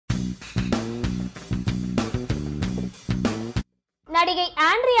நடிகை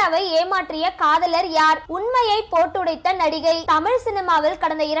ஆண்ட்ரியாவை ஏமாற்றிய காதலர் யார்? உண்மையை போட்டுடைத்த நடிகை. தமிழ் சினிமாவில்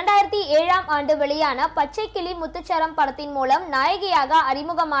கடந்த 2007ஆம் ஆண்டு வெளியான பச்சை கிளி முத்துச்சரம் படத்தின் மூலம் நாயகியாக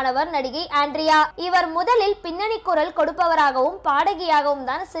அறிமுகமானவர் நடிகை ஆண்ட்ரியா. இவர் முதலில் பின்னணி குரல் கொடுப்பவராகவும் பாடகியாகவும்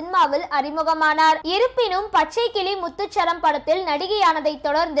தான் சினிமாவில் அறிமுகமானார். இருப்பினும் பச்சை கிளி முத்துச்சரம் படத்தில் நடிகையானதை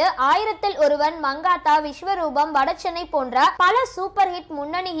தொடர்ந்து ஆயிரத்தில் ஒருவன், மங்காத்தா, விஸ்வரூபம், வடச்சென்னை போன்ற பல சூப்பர் ஹிட்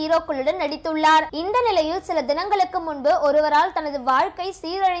முன்னணி ஹீரோக்களுடன் நடித்துள்ளார். இந்த நிலையில் சில தினங்களுக்கு முன்பு ஒருவரால் தனது வாழ்க்கை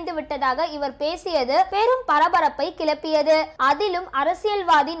சீரழிந்து விட்டதாக இவர் பேசியது பெரும் பரபரப்பை கிளப்பியது. அதிலும்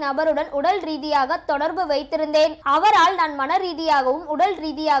அரசியல்வாதி நபருடன் உடல் ரீதியாக தொடர்பு வைத்திருந்தேன். அவரால் நான் மன ரீதியாகவும் உடல்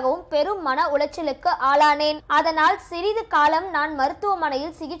ரீதியாகவும் பெரும் மன உளைச்சலுக்கு ஆளானேன். அதனால் சிறிது காலம் நான்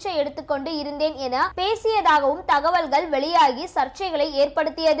மருத்துவமனையில் சிகிச்சை எடுத்துக்கொண்டு இருந்தேன் என பேசியதாகவும் தகவல்கள் வெளியாகி சர்ச்சைகளை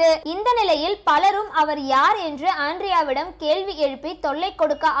ஏற்படுத்தியது. இந்த நிலையில் பலரும் அவர் யார் என்று ஆண்ட்ரியாவிடம் கேள்வி எழுப்பி தொல்லை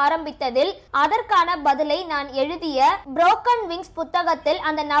கொடுக்க ஆரம்பித்ததில் அதற்கான பதிலை நான் எழுதிய புரோக்கன் விங்ஸ் புத்தகத்தில்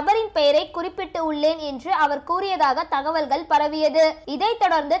அந்த நபரின் பெயரை குறிப்பிட்டு உள்ளேன் என்று அவர் கூறியதாக தகவல்கள் பரவியது. இதைத்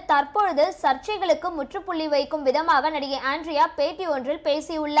தொடர்ந்து தற்பொழுது சர்ச்சைகளுக்கு முற்றுப்புள்ளி வைக்கும் விதமாக நடிகை ஆண்ட்ரியா பேட்டி ஒன்றில்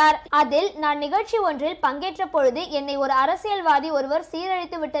பேசியுள்ளார். அதில் நான் நிகழ்ச்சி ஒன்றில் பங்கேற்ற பொழுது என்னை ஒரு அரசியல்வாதி ஒருவர்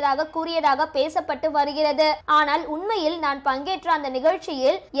சீரழித்து விட்டதாக கூறியதாக பேசப்பட்டு வருகிறது. ஆனால் உண்மையில் நான் பங்கேற்ற அந்த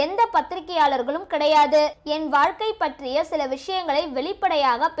நிகழ்ச்சியில் எந்த பத்திரிகையாளர்களும் கிடையாது. என் வாழ்க்கை பற்றிய சில விஷயங்களை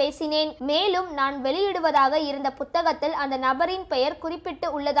வெளிப்படையாக பேசினேன். மேலும் நான் வெளியிடுவதாக இருந்த புத்தகத்தில் அந்த நபரின் பெயர் குறிப்பிட்டு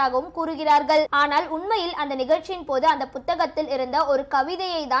உள்ளதாகவும் கூறுகிறார்கள். ஆனால் உண்மையில் அந்த நிகழ்ச்சியின் போது அந்த புத்தகத்தில் இருந்த ஒரு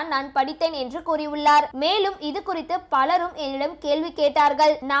கவிதையை தான் நான் படித்தேன் என்று கூறியுள்ளார். மேலும் இது குறித்து பலரும் என்னிடம் கேள்வி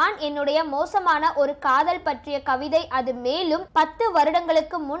கேட்டார்கள். நான் என்னுடைய மோசமான ஒரு காதல் பற்றிய கவிதை, அது மேலும் 10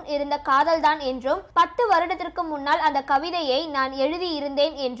 வருடங்களுக்கு முன் இருந்த காதல் தான் என்றும் 10 வருடத்திற்கு முன்னால் அந்த கவிதையை நான் எழுதி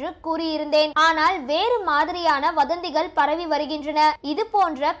இருந்தேன் என்று கூறியிருந்தேன். ஆனால் வேறு மாதிரியான வதந்திகள் பரவி வருகின்றன. இது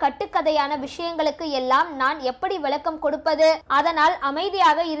போன்ற கட்டுக்கதையான விஷயங்களுக்கு எல்லாம் நான் எப்படி விளக்கம் கொடுப்பது? அதனால்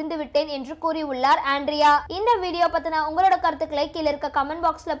அமைதியாக இருந்து விட்டேன் என்று கூறியுள்ளார் ஆண்ட்ரியா. இந்த வீடியோ பத்தின உங்களோட கருத்துக்களை கீழே இருக்க கமெண்ட்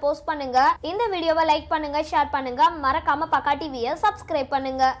பாக்ஸ்ல போஸ்ட் பண்ணுங்க. இந்த வீடியோவை லைக் பண்ணுங்க, ஷேர் பண்ணுங்க, மறக்காம பக்கா டிவியை சப்ஸ்கிரைப்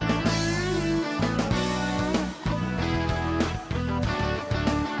பண்ணுங்க.